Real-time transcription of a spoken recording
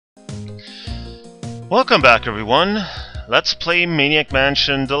Welcome back, everyone. Let's play Maniac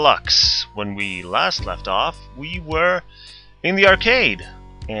Mansion Deluxe. When we last left off, we were in the arcade,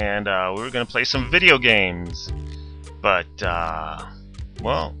 and we were going to play some video games. But,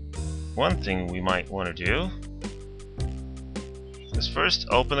 well, one thing we might want to do is first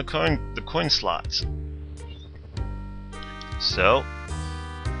open the coin slots, so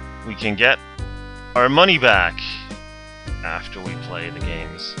we can get our money back after we play the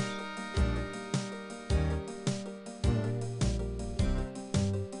games.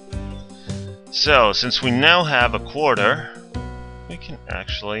 So, since we now have a quarter, we can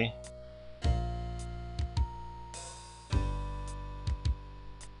actually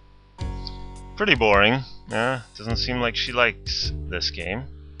pretty boring. Doesn't seem like she likes this game.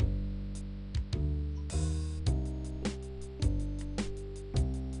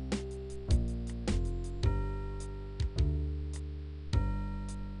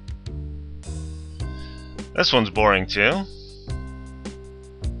 This one's boring too.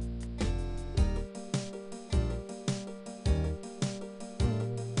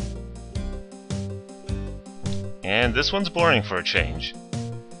 And this one's boring for a change.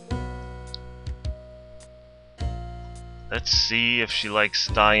 Let's see if she likes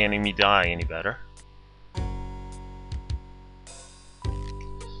Die Enemy Die any better.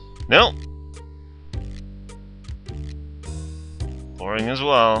 No. Boring as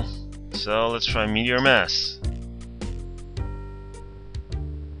well. So let's try Meteor Mess.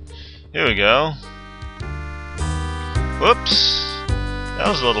 Here we go. Whoops. That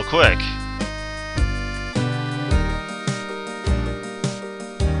was a little quick.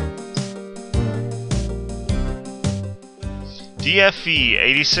 DFE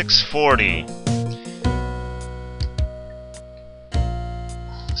 8640.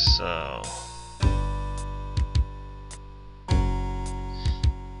 So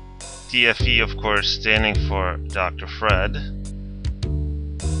DFE, of course, standing for Dr. Fred.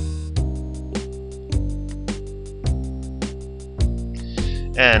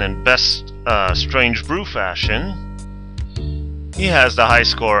 And in best Strange Brew fashion, he has the high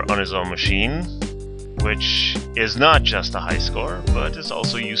score on his own machine, which is not just a high score, but is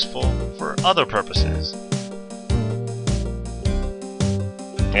also useful for other purposes.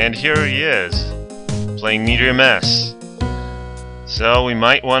 And here he is, playing Meteor Mess. So we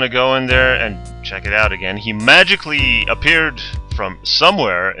might want to go in there and check it out again. He magically appeared from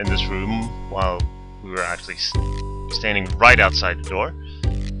somewhere in this room while we were actually standing right outside the door.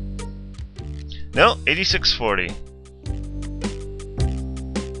 No, 8640.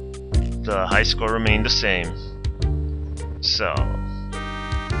 The high score remained the same. So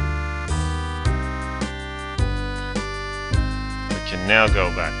we can now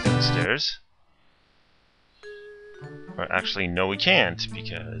go back downstairs. Or actually, no, we can't,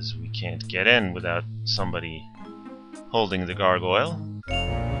 because we can't get in without somebody holding the gargoyle.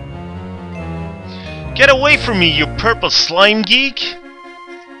 Get away from me, you purple slime geek!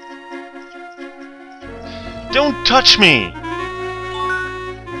 Don't touch me!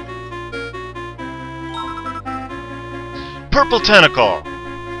 Purple Tentacle!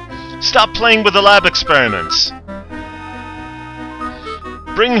 Stop playing with the lab experiments!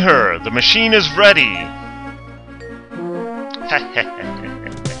 Bring her! The machine is ready!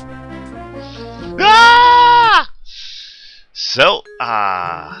 Ah! So,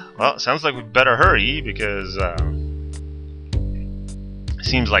 well, sounds like we better hurry, because,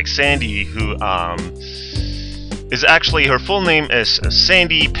 seems like Sandy, who, is actually, her full name is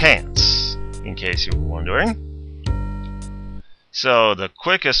Sandy Pants, in case you were wondering. So the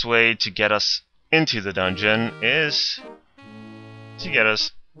quickest way to get us into the dungeon is to get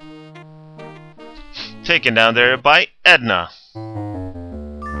us taken down there by Edna.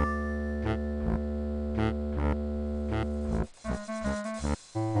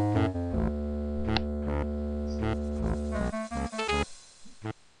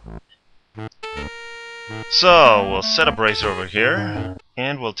 So we'll set up Razor over here,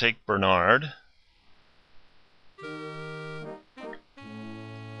 and we'll take Bernard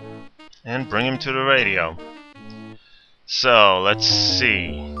and bring him to the radio. So, let's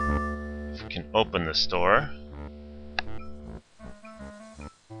see if we can open this door.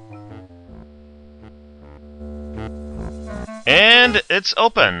 And it's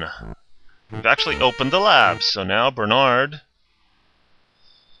open! We've actually opened the lab, so now Bernard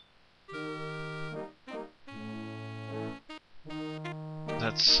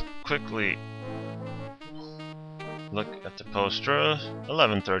let's quickly look at the poster.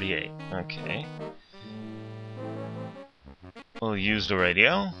 1138. Okay. We'll use the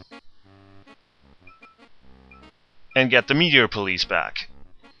radio. and get the Meteor police back.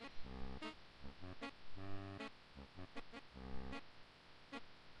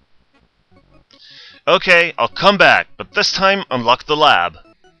 Okay, I'll come back, but this time unlock the lab.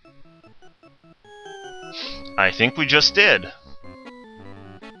 I think we just did.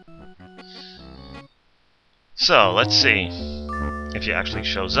 So, let's see if he actually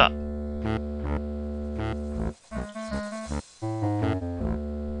shows up.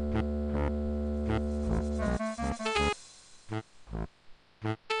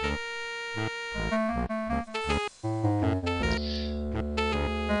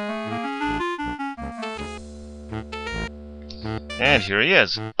 And here he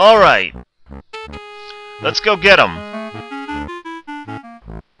is. Alright. Let's go get him.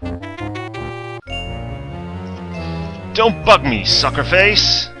 Don't bug me, sucker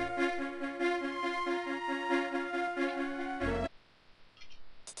face.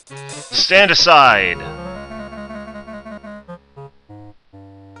 Stand aside.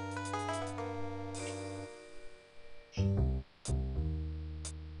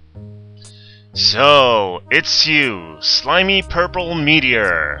 So, it's you, slimy purple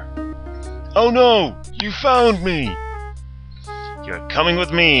Meteor. Oh no, you found me. You're coming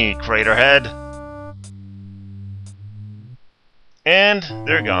with me, Craterhead. And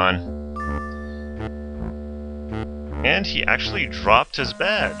they're gone. And he actually dropped his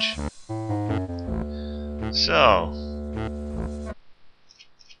badge. So...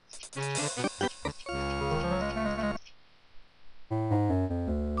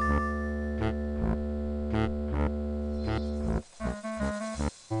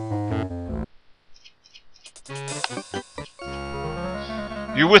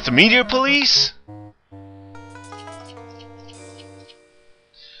 You're with the Meteor Police?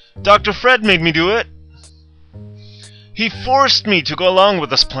 Dr. Fred made me do it. He forced me to go along with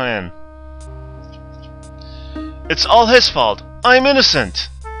this plan. It's all his fault. I'm innocent.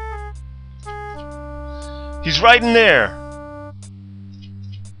 He's right in there.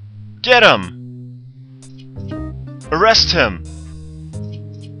 Get him. Arrest him.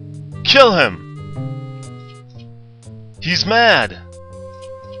 Kill him. He's mad.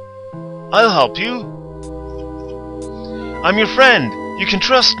 I'll help you. I'm your friend. You can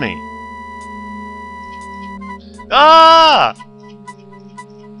trust me. Ah!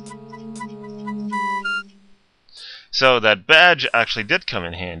 So that badge actually did come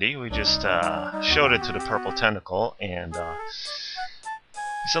in handy. We just showed it to the purple tentacle, and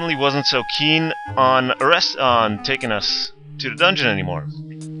he suddenly wasn't so keen on taking us to the dungeon anymore.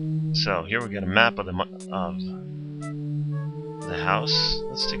 So here we get a map of the house.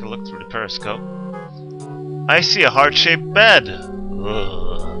 Let's take a look through the periscope. I see a heart-shaped bed.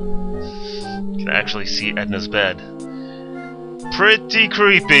 Ugh. Can actually see Edna's bed. Pretty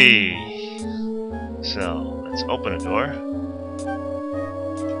creepy. So let's open a door.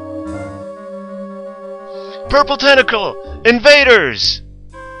 Purple tentacle! Invaders!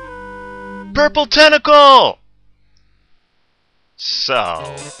 Purple tentacle!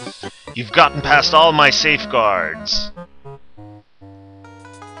 So, you've gotten past all my safeguards.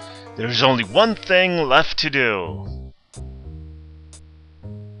 There's only one thing left to do.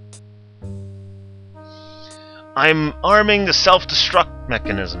 I'm arming the self-destruct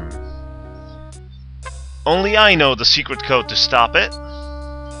mechanism. Only I know the secret code to stop it.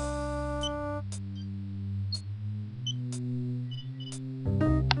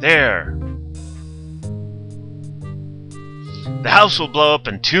 There. The house will blow up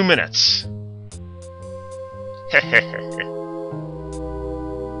in 2 minutes.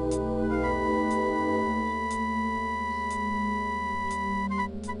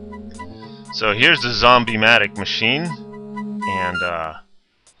 So here's the zombie-matic machine, and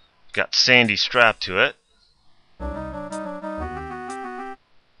got Sandy strapped to it.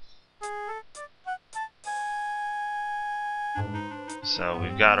 So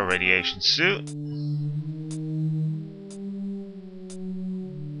we've got a radiation suit.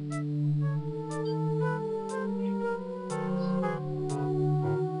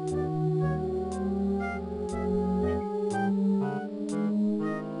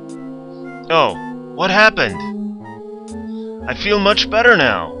 Oh, what happened? I feel much better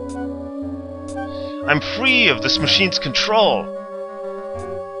now. I'm free of this machine's control.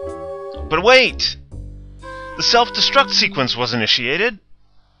 But wait! The self-destruct sequence was initiated.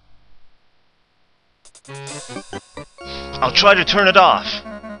 I'll try to turn it off.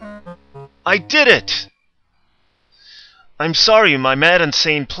 I did it! I'm sorry my mad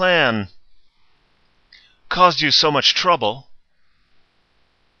insane plan caused you so much trouble.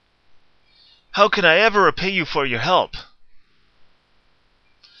 How can I ever repay you for your help?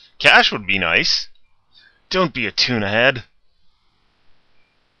 Cash would be nice. Don't be a tuna head.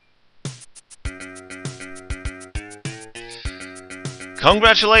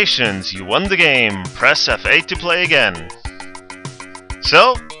 Congratulations, you won the game. Press F8 to play again.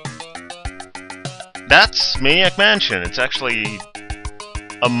 So, that's Maniac Mansion. It's actually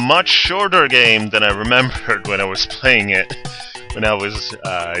a much shorter game than I remembered when I was playing it when I was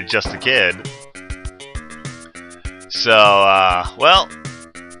just a kid. So, well,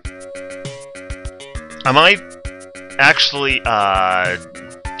 I might actually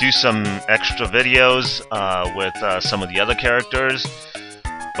do some extra videos with some of the other characters,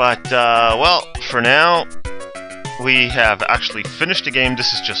 but well, for now we have actually finished the game.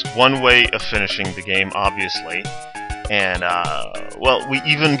 This is just one way of finishing the game, obviously, and well, we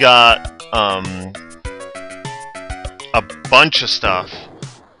even got a bunch of stuff,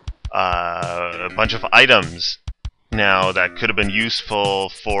 a bunch of items now that could have been useful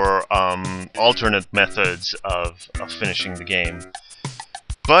for alternate methods of finishing the game.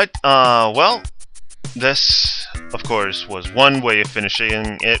 But, well, this, of course, was one way of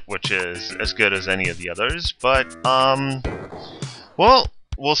finishing it, which is as good as any of the others. But, well,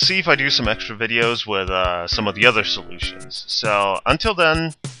 we'll see if I do some extra videos with some of the other solutions. So, until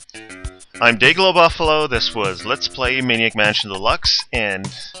then, I'm Day-Glo Buffalo. This was Let's Play Maniac Mansion Deluxe, and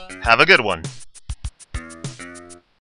have a good one.